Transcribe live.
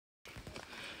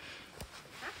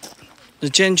The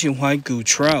Jianqing Huai Gu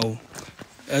Trail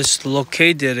is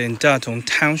located in Datong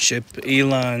Township,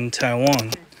 Yilan,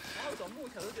 Taiwan,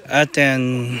 at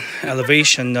an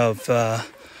elevation of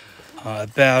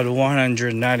about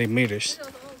 190 meters.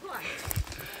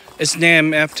 It's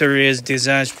named after its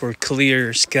design for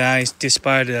clear skies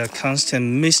despite the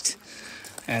constant mist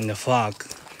and the fog.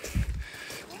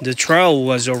 The trail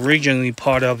was originally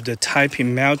part of the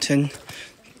Taiping Mountain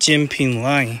Jianqing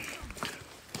Line,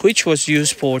 which was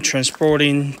used for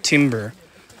transporting timber,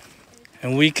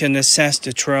 and we can access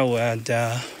the trail at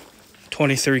the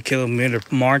 23-kilometer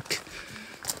mark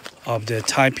of the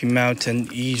Taiping Mountain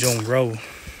Yi-Zhuan Road.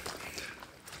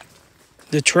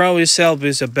 The trail itself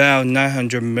is about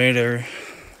 900 meters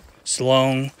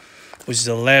long, with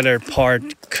the latter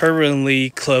part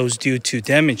currently closed due to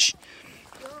damage.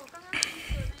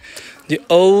 The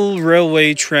old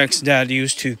railway tracks that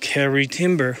used to carry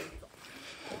timber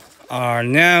are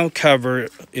now covered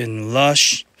in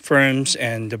lush ferns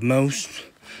and the moss,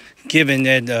 giving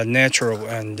it a natural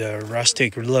and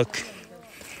rustic look.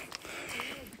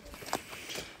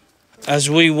 As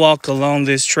we walk along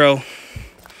this trail,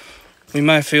 we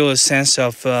might feel a sense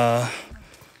of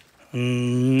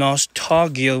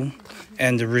nostalgia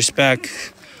and respect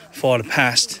for the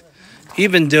past.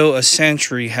 Even though a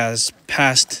century has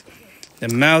passed, the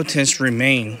mountains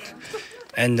remain,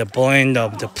 and the blend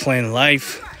of the plant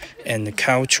life and the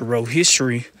cultural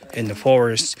history in the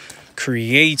forest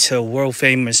creates a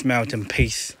world-famous mountain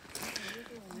peak.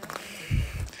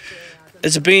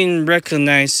 It's been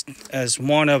recognized as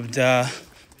one of the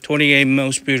 28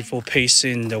 most beautiful peaks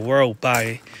in the world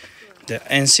by the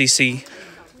NCC,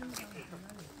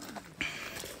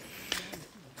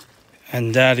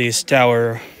 and that is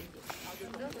our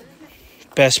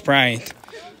best brand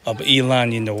of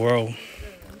Yilan in the world.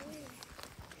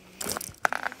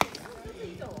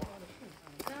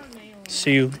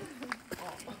 See you.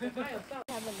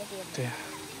 There.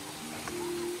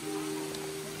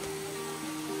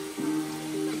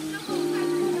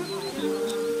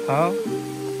 Huh?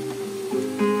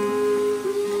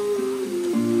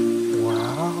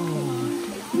 Wow.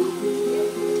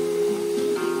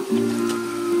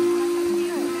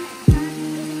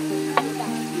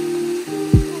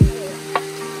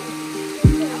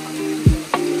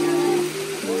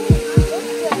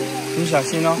你小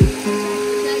心哦。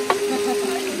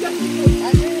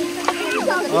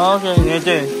OK， 你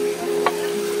对。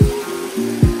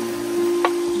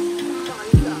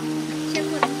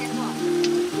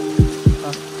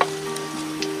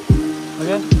OK。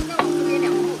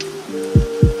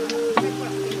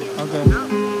OK。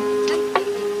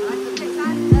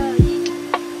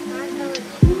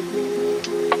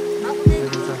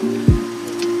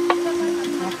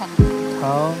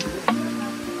好。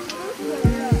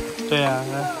对呀，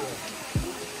来。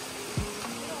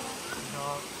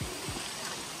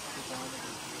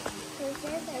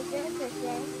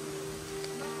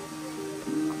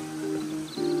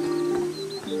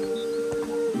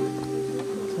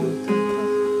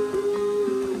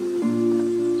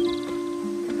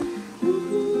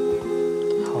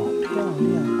好漂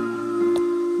亮，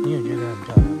你也觉得很漂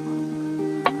亮吗？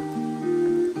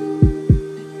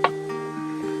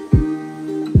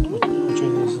我觉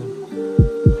得是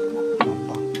蛮棒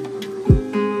的。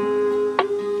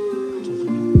在这边，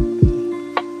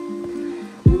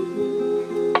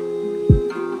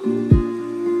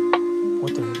我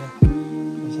等一下，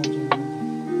我上去那边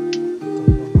等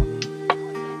一下妈咪。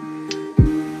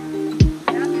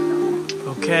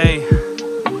Okay,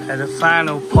 at the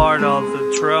final part of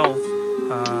the trail,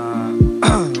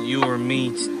 you will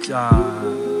meet.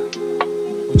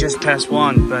 We just passed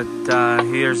one, but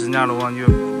here's another one. You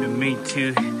meet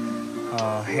two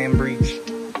handbridge,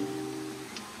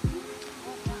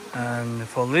 and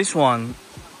for this one,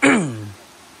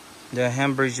 the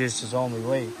handbridge is the only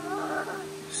way.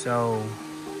 So.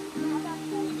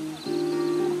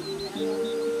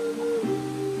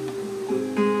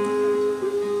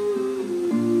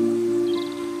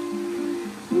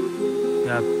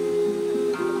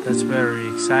 That's very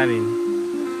exciting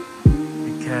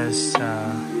because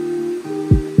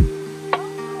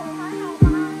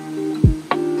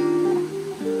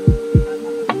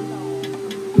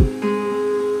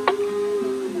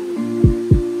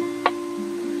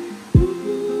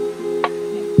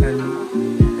and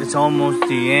it's almost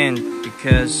the end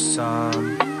because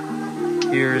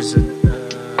here's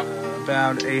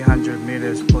about 800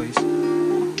 meters place,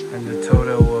 and the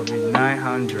total will be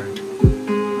 900.